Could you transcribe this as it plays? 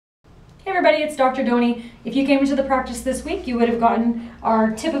Hey everybody, it's Dr. Donnie. If you came into the practice this week, you would have gotten our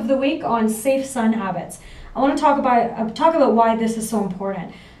tip of the week on safe sun habits. I want to talk about why this is so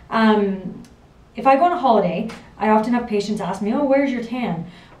important. If I go on a holiday, I often have patients ask me, oh, where's your tan?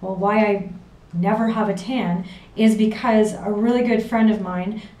 Well, why I never have a tan is because a really good friend of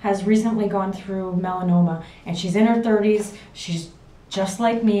mine has recently gone through melanoma, and she's in her 30s. She's just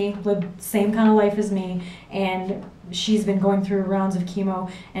like me, lived the same kind of life as me, and she's been going through rounds of chemo,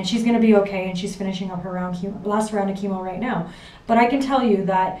 and she's going to be okay, and she's finishing up her last round of chemo right now. But I can tell you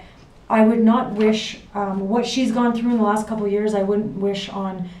that I would not wish what she's gone through in the last couple of years, I wouldn't wish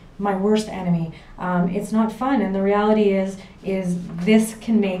on my worst enemy. It's not fun, and the reality is this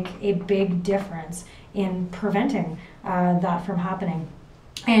can make a big difference in preventing that from happening.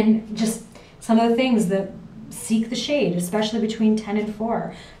 And just some of the things that seek the shade, especially between 10 and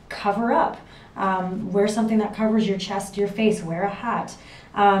 4. Cover up. Wear something that covers your chest, your face. Wear a hat.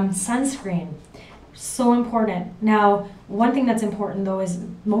 Sunscreen. So important. Now, one thing that's important though is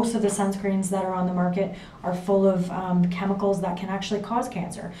most of the sunscreens that are on the market are full of chemicals that can actually cause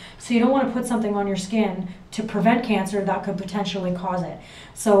cancer. So you don't want to put something on your skin to prevent cancer that could potentially cause it.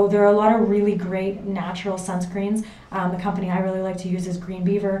 So there are a lot of really great natural sunscreens. The company I really like to use is Green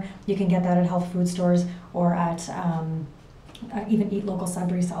Beaver. You can get that at health food stores or at even Eat Local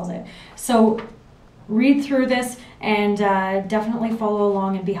Sudbury sells it. So read through this and definitely follow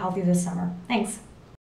along and be healthy this summer. Thanks.